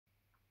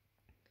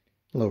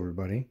Hello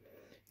everybody,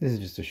 this is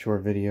just a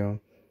short video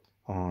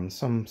on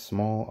some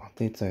small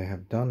updates I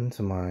have done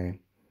to my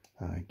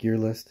gear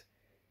list.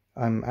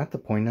 I'm at the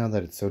point now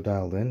that it's so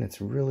dialed in,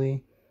 it's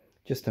really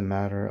just a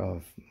matter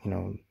of,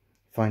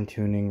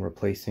 fine-tuning,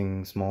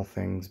 replacing small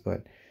things,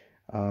 but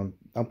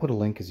I'll put a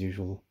link as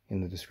usual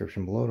in the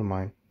description below to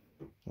my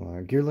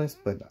gear list,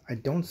 but I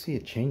don't see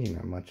it changing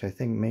that much. I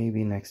think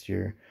maybe next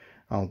year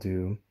I'll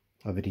do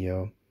a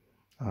video,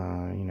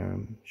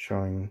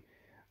 showing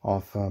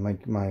off my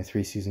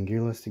 3-season gear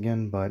list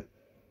again, but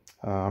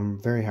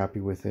I'm very happy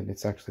with it.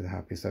 It's actually the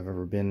happiest I've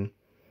ever been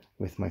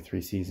with my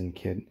 3-season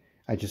kit.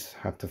 I just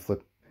have to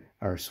flip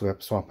or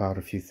swap out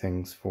a few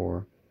things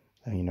for,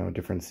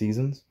 different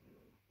seasons.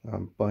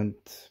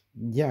 But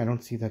yeah, I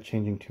don't see that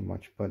changing too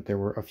much. But there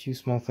were a few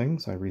small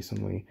things I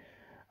recently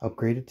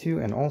upgraded to,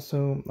 and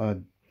also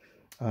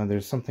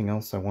there's something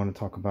else I want to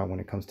talk about when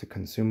it comes to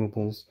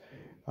consumables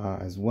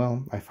as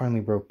well. I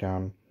finally broke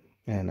down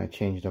and I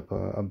changed up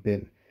a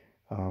bit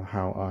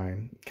how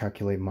I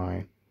calculate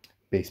my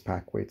base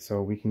pack weight,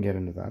 so we can get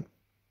into that.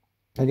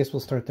 I guess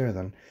we'll start there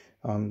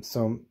then.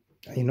 So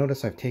you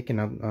notice I've taken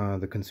out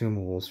the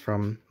consumables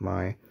from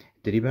my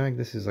ditty bag.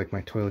 This is like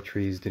my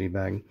toiletries ditty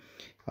bag,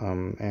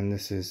 and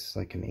this is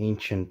like an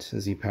ancient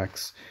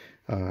Z-Packs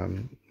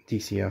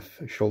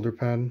DCF shoulder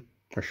pad,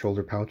 or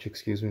shoulder pouch,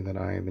 excuse me, that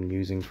I have been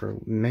using for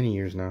many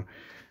years now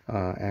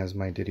as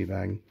my ditty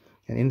bag.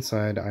 And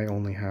inside I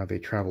only have a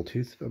travel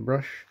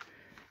toothbrush,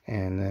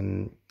 and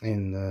then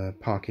in the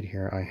pocket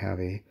here I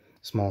have a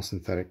small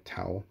synthetic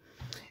towel.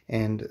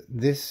 And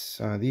this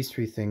these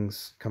three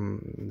things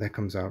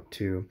comes out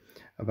to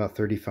about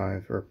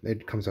 35, or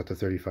it comes out to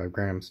 35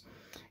 grams.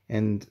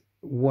 And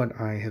what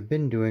I have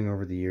been doing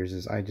over the years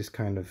is I just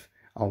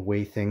I'll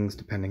weigh things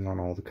depending on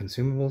all the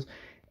consumables,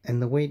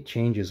 and the weight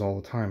changes all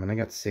the time, and I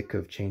got sick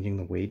of changing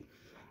the weight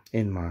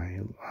in my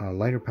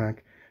lighter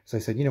pack. So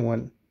I said, you know what,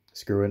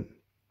 screw it,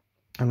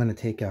 I'm going to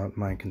take out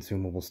my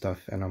consumable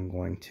stuff and I'm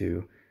going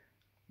to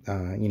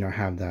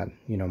have that,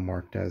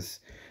 marked as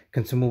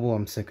consumable.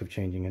 I'm sick of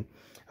changing it.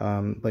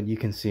 But you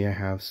can see I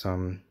have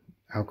some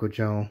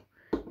Alco-Gel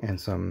and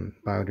some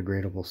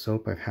biodegradable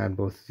soap. I've had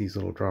both of these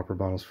little dropper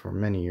bottles for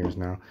many years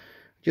now.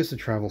 Just a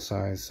travel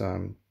size,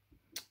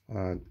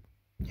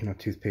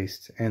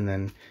 toothpaste, and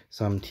then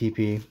some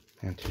TP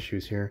and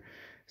tissues here.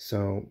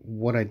 So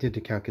what I did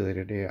to calculate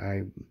it,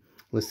 I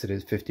listed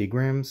as 50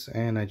 grams,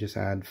 and I just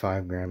add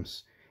 5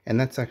 grams. And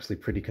that's actually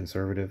pretty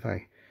conservative.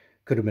 I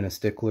could have been a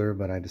stickler,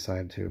 but I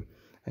decided to,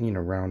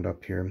 round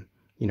up here.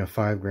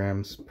 5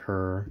 grams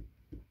per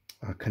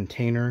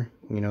container,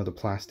 the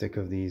plastic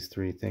of these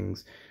three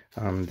things.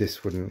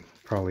 This wouldn't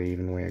probably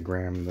even weigh a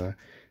gram,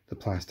 the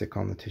plastic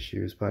on the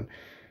tissues. But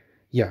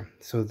yeah,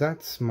 so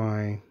that's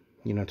my,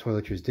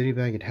 toiletries ditty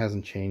bag. It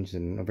hasn't changed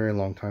in a very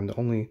long time. The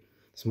only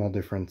small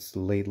difference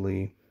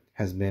lately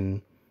has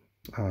been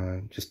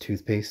just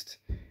toothpaste.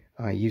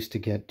 I used to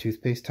get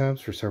toothpaste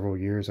tabs for several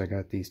years. I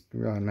got these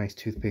nice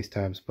toothpaste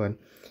tabs, but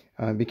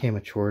it became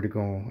a chore to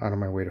go out of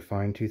my way to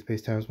find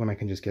toothpaste tabs when I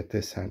can just get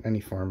this at any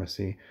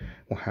pharmacy.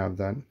 Will have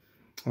that.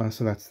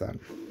 So that's that.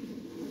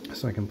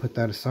 So I can put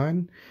that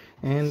aside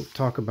and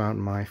talk about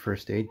my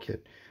first aid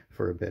kit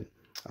for a bit.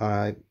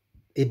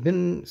 It'd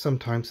been some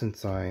time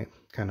since I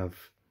kind of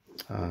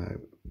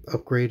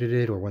upgraded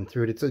it or went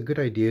through it. It's a good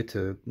idea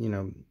to,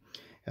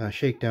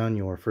 shake down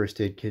your first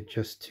aid kit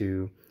just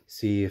to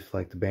see if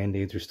like the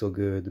band-aids are still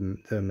good,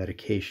 the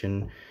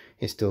medication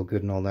is still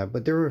good and all that.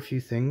 But there were a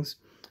few things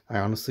I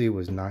honestly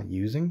was not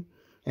using,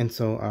 and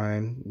so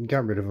I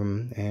got rid of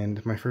them,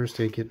 and my first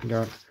aid kit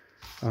got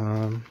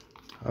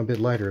a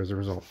bit lighter as a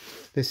result.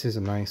 This is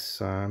a nice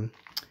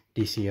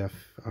DCF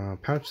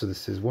pouch, so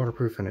this is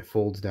waterproof and it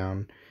folds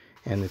down,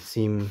 and it's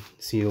seam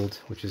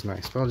sealed, which is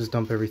nice. But I'll just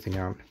dump everything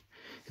out.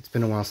 It's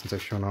been a while since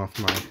I've shown off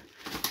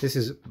this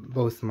is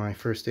both my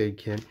first aid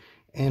kit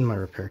and my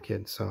repair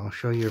kit, so I'll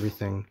show you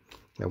everything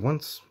at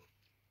once.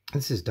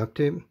 This is duct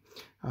tape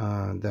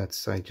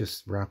that's I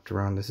just wrapped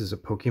around. This is a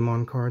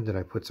Pokemon card that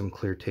I put some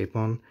clear tape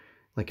on,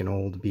 like an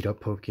old beat up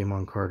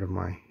Pokemon card of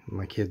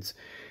my kids.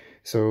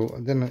 So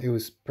then it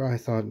was, I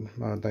thought,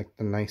 like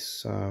the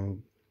nice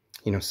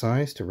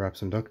size to wrap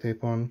some duct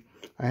tape on.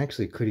 I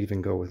actually could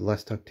even go with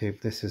less duct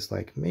tape. This is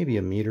like maybe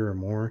a meter or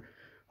more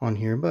on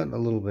here, but a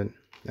little bit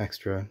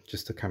extra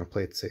just to kind of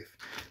play it safe.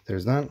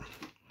 There's that.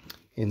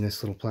 In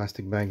this little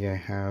plastic baggie I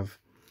have,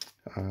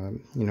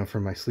 for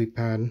my sleep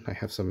pad, I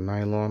have some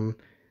nylon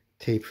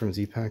tape from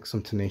Z-Pack,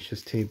 some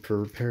tenacious tape for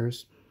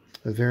repairs,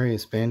 the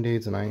various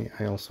band-aids, and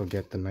I also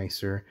get the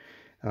nicer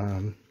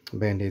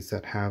band-aids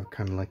that have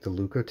kind of like the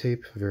Luco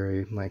tape,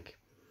 very like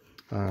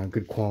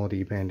good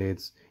quality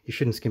band-aids. You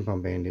shouldn't skimp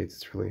on band-aids.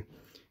 It's really,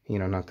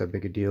 not that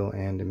big a deal,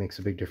 and it makes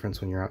a big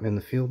difference when you're out in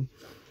the field.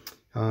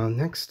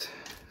 Next,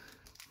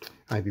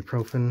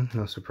 ibuprofen,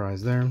 no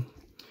surprise there.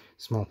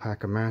 Small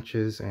pack of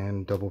matches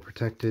and double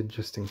protected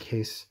just in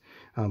case.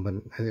 But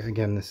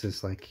again, this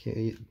is like,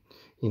 in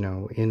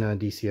a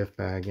DCF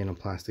bag, in a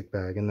plastic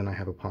bag, and then I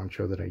have a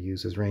poncho that I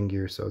use as rain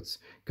gear, so it's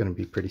going to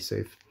be pretty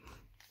safe.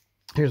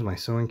 Here's my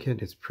sewing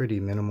kit. It's pretty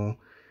minimal.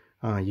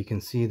 You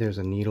can see there's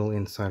a needle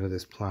inside of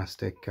this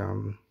plastic,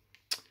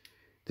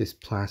 it's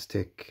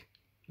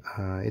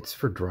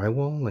for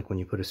drywall, like when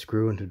you put a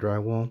screw into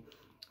drywall,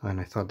 and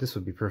I thought this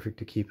would be perfect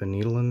to keep a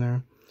needle in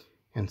there.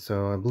 And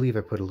so I believe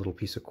I put a little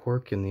piece of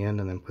cork in the end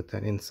and then put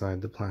that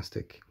inside the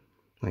plastic,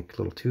 like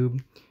little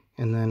tube.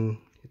 And then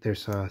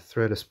there's a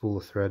thread, a spool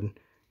of thread,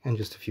 and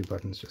just a few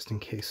buttons just in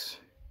case.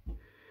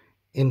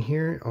 In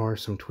here are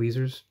some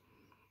tweezers.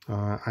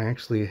 I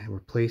actually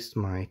replaced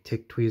my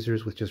tick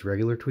tweezers with just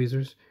regular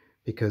tweezers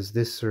because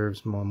this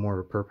serves more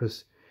of a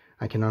purpose.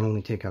 I can not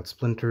only take out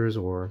splinters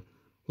or,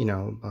 you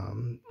know,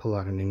 pull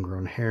out an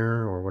ingrown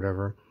hair or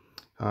whatever,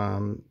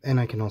 and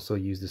I can also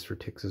use this for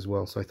ticks as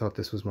well. So I thought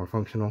this was more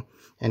functional,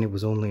 and it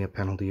was only a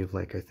penalty of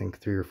like, I think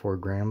 3 or 4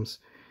 grams.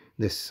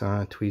 This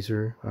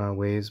tweezer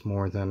weighs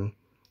more than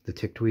the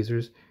tick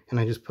tweezers, and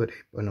I just put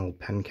an old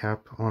pen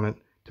cap on it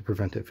to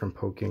prevent it from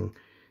poking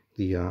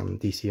the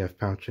DCF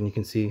pouch, and you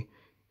can see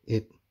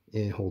it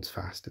holds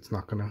fast. It's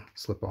not gonna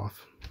slip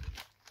off.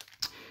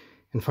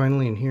 And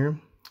finally in here,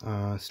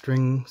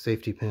 string,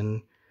 safety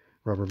pin,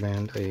 rubber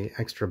band, a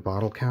extra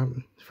bottle cap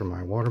for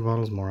my water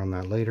bottles, more on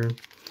that later.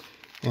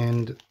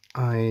 And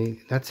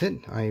that's it.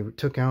 I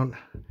took out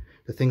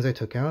the things I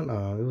took out.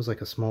 It was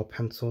like a small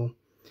pencil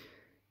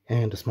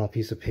and a small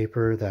piece of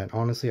paper that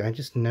honestly I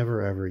just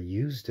never ever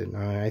used it.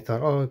 I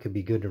thought, oh, it could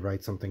be good to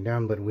write something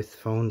down, but with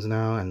phones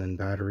now and then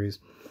batteries,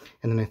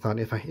 and then I thought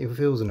if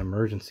it was an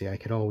emergency, I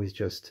could always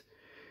just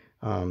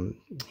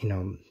you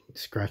know,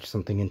 scratch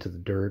something into the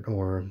dirt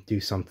or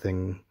do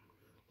something,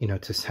 you know,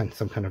 to send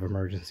some kind of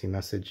emergency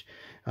message.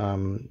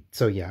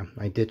 So yeah,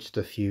 I ditched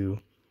a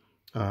few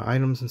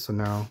items, and so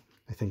now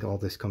I think all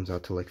this comes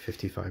out to like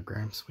 55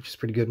 grams, which is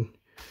pretty good.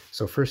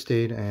 So first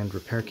aid and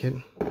repair kit.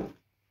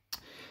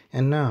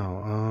 And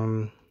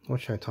now,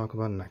 what should I talk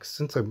about next?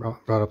 Since I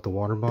brought up the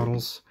water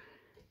bottles,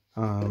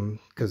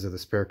 because of the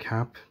spare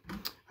cap,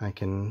 I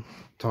can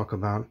talk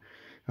about,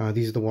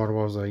 these are the water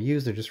bottles I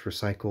use. They're just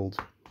recycled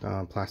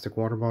plastic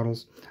water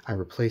bottles. I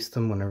replace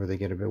them whenever they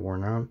get a bit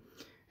worn out.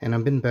 And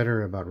I've been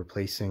better about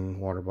replacing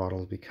water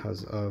bottles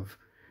because of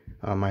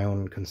my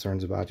own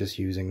concerns about just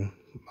using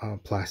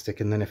plastic,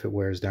 and then if it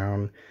wears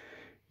down,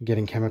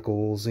 getting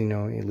chemicals, you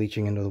know,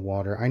 leaching into the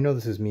water. I know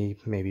this is me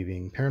maybe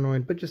being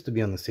paranoid, but just to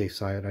be on the safe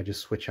side, I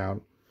just switch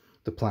out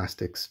the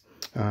plastics.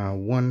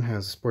 One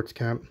has a sports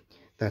cap.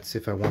 That's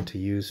if I want to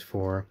use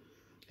for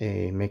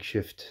a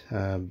makeshift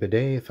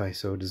bidet, if I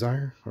so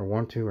desire or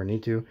want to or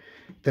need to.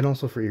 Then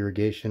also for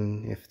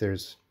irrigation, if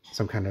there's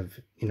some kind of,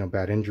 you know,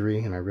 bad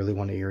injury and I really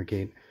want to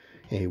irrigate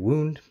a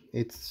wound,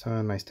 it's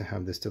nice to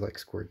have this to like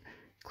squirt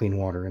clean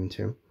water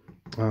into.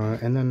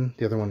 And then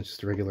the other one is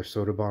just a regular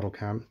soda bottle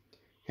cap,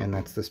 and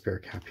that's the spare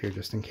cap here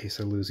just in case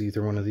I lose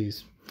either one of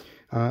these.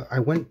 I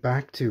went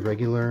back to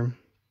regular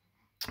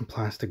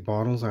plastic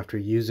bottles after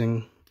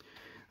using,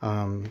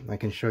 I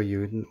can show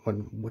you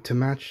what to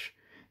match.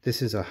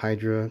 This is a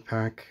Hydra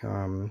Pack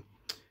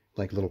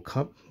like little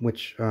cup,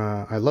 which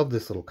I love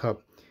this little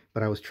cup,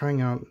 but I was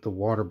trying out the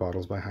water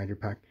bottles by Hydra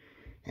Pack,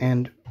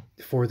 and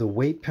for the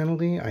weight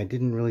penalty I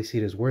didn't really see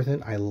it as worth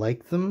it. I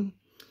like them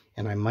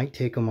and I might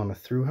take them on a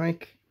through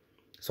hike,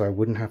 so I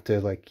wouldn't have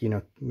to, like, you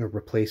know,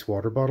 replace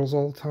water bottles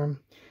all the time.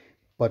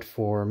 But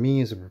for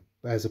me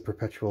as a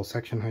perpetual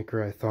section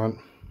hiker, I thought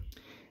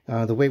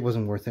the weight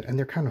wasn't worth it, and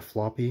they're kind of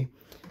floppy.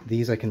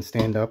 These I can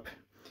stand up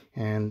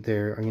and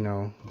they're, you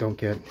know, don't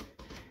get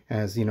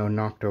as, you know,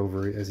 knocked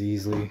over as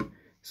easily.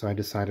 So I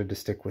decided to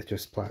stick with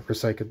just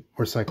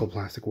recycled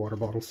plastic water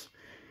bottles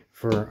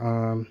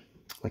for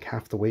like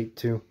half the weight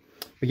too.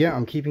 But yeah,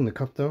 I'm keeping the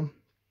cup though.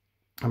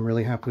 I'm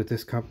really happy with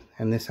this cup,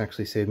 and this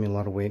actually saved me a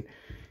lot of weight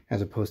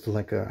as opposed to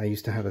like I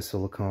used to have a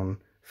silicone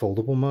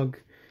foldable mug.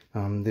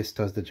 This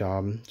does the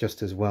job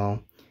just as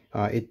well.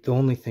 The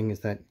only thing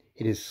is that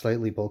it is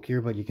slightly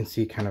bulkier, but you can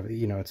see kind of,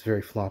 you know, it's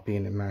very floppy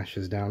and it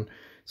mashes down,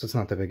 so it's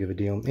not that big of a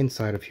deal.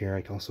 Inside of here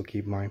I can also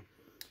keep my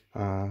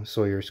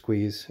Sawyer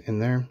squeeze in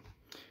there,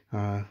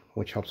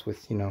 which helps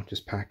with, you know,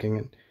 just packing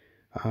it.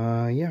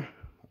 Yeah,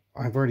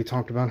 I've already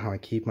talked about how I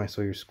keep my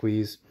Sawyer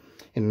squeeze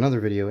in another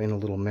video in a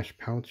little mesh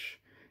pouch,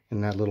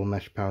 and that little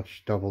mesh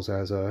pouch doubles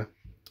as a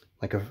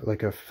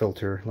like a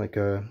filter, like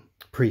a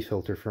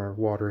pre-filter for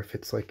water if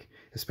it's like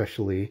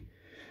especially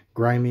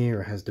grimy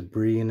or has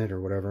debris in it or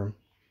whatever.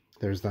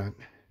 There's that.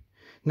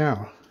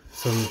 Now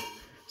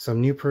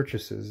some new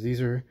purchases.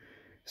 These are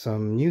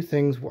some new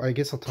things. I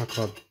guess I'll talk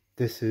about,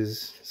 this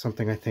is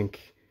something I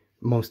think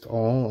most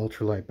all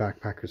ultralight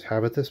backpackers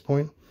have at this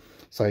point,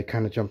 so I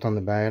kind of jumped on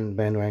the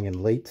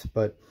bandwagon late,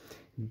 but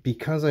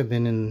because I've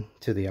been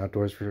into the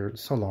outdoors for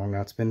so long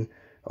now, it's been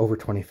over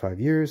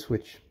 25 years,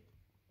 which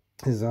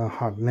is a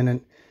hot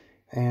minute,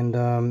 and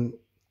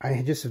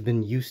I just have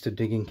been used to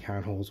digging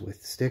cat holes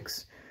with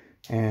sticks,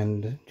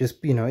 and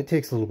just, you know, it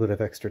takes a little bit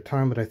of extra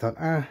time, but I thought,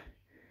 I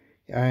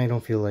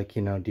don't feel like,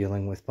 you know,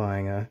 dealing with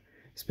buying a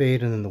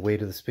spade and then the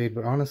weight of the spade.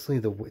 But honestly,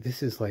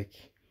 this is like,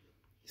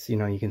 you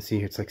know, you can see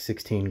here it's like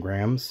 16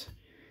 grams.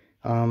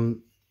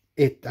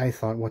 I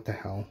thought, what the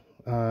hell,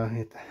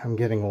 I'm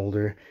getting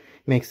older,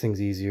 makes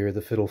things easier,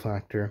 the fiddle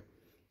factor.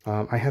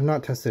 I have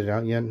not tested it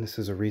out yet. This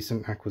is a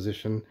recent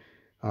acquisition,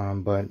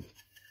 but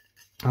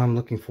I'm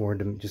looking forward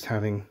to just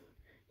having,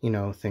 you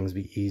know, things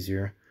be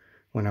easier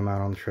when I'm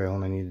out on the trail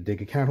and I need to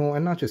dig a cat hole.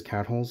 And not just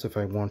cat holes, if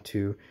I want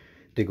to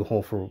dig a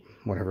hole for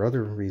whatever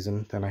other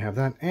reason, then I have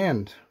that.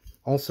 And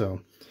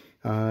also,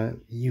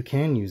 you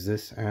can use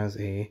this as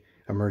a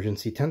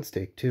emergency tent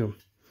stake too.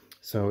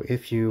 So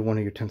if one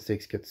of your tent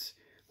stakes gets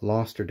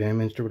lost or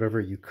damaged or whatever,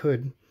 you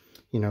could,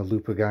 you know,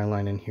 loop a guy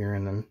line in here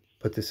and then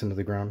put this into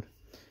the ground.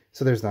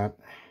 So there's that.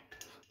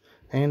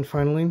 And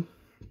finally,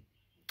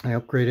 I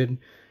upgraded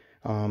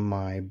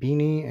my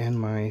beanie and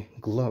my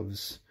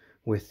gloves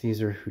with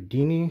these are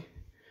Houdini.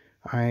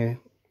 I've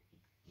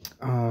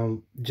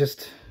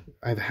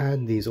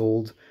had these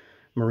old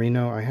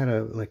merino. I had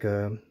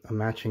a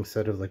matching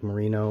set of like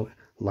merino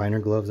liner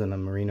gloves and a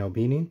merino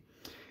beanie,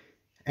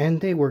 and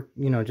they worked,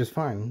 you know, just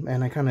fine.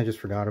 And I kind of just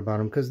forgot about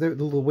them because the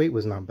weight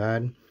was not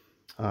bad.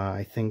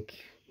 I think,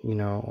 you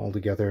know,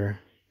 altogether,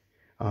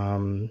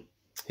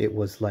 it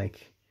was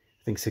like,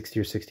 I think 60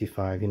 or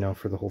 65, you know,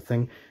 for the whole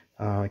thing.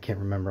 I can't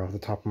remember off the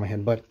top of my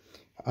head, but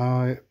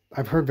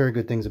I've heard very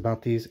good things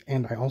about these,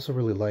 and I also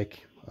really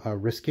like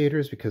wrist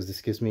gaiters because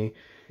this gives me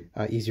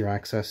easier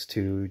access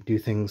to do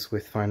things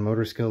with fine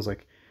motor skills,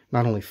 like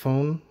not only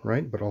phone,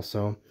 right, but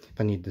also if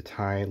I need to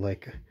tie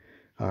like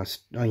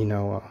you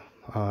know,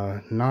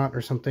 knot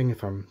or something,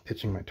 if I'm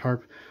pitching my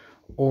tarp,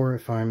 or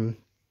if I'm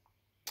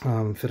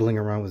fiddling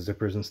around with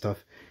zippers and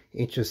stuff.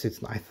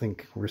 I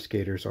think wrist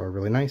gaiters are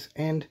really nice,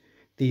 and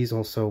these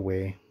also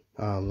weigh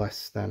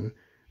less than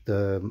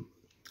the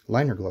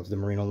liner gloves, the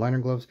merino liner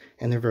gloves,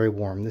 and they're very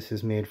warm. This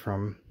is made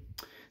from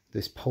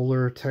this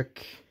Polar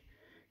Tech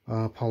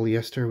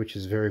polyester, which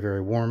is very,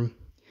 very warm,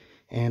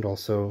 and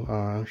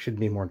also should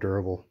be more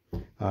durable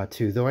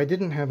too. Though I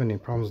didn't have any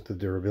problems with the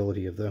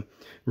durability of the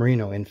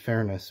merino, in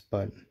fairness,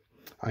 but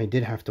I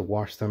did have to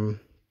wash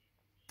them,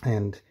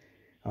 and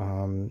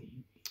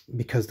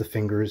because the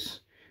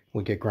fingers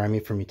would get grimy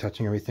from me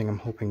touching everything, I'm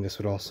hoping this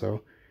would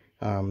also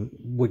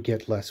would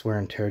get less wear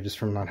and tear just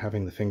from not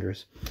having the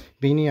fingers.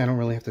 Beanie, I don't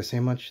really have to say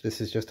much. This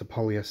is just a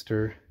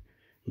polyester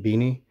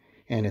beanie,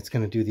 and it's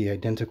going to do the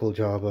identical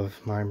job of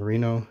my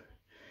merino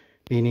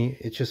beanie.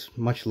 It's just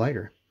much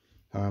lighter.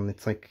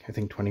 It's like, I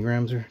think 20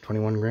 grams or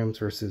 21 grams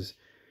versus,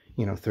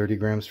 you know, 30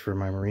 grams for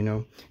my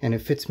merino, and it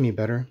fits me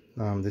better.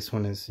 This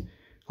one is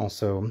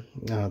also,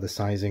 the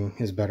sizing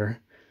is better.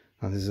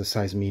 This is a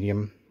size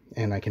medium,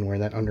 and I can wear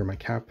that under my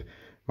cap.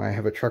 I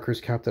have a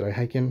trucker's cap that I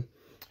hike in,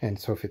 and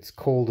so if it's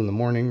cold in the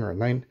morning or at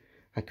night,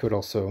 I could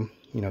also,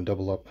 you know,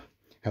 double up,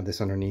 have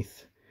this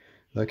underneath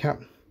the cap.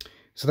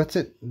 So that's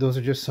it. Those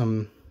are just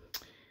some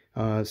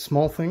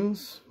small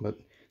things, but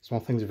small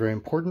things are very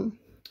important.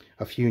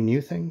 A few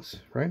new things,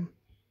 right?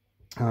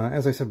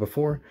 As I said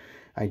before,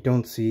 I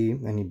don't see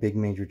any big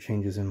major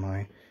changes in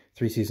my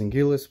 3-season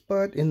gear list,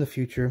 but in the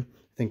future,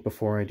 I think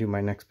before I do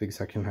my next big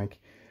section hike,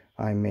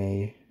 I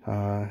may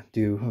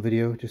do a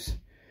video just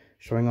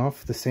showing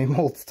off the same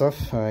old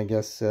stuff, I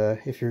guess,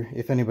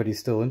 if anybody's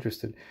still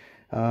interested.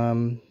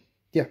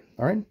 Yeah,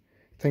 all right.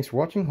 Thanks for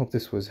watching. Hope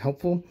this was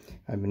helpful.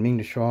 I've been meaning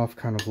to show off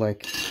kind of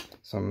like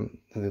some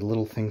of the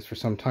little things for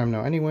some time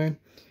now anyway,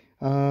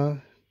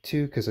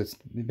 too, because it's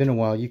been a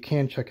while. You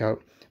can check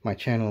out my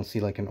channel and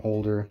see like an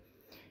older,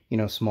 you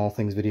know, small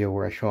things video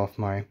where I show off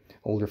my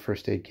older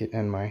first aid kit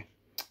and my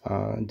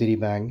ditty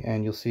bag,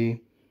 and you'll see,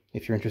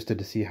 if you're interested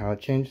to see how it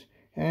changed,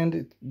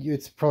 and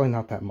it's probably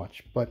not that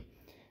much, but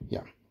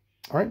yeah.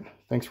 All right,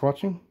 thanks for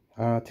watching.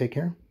 Take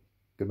care.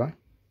 Goodbye.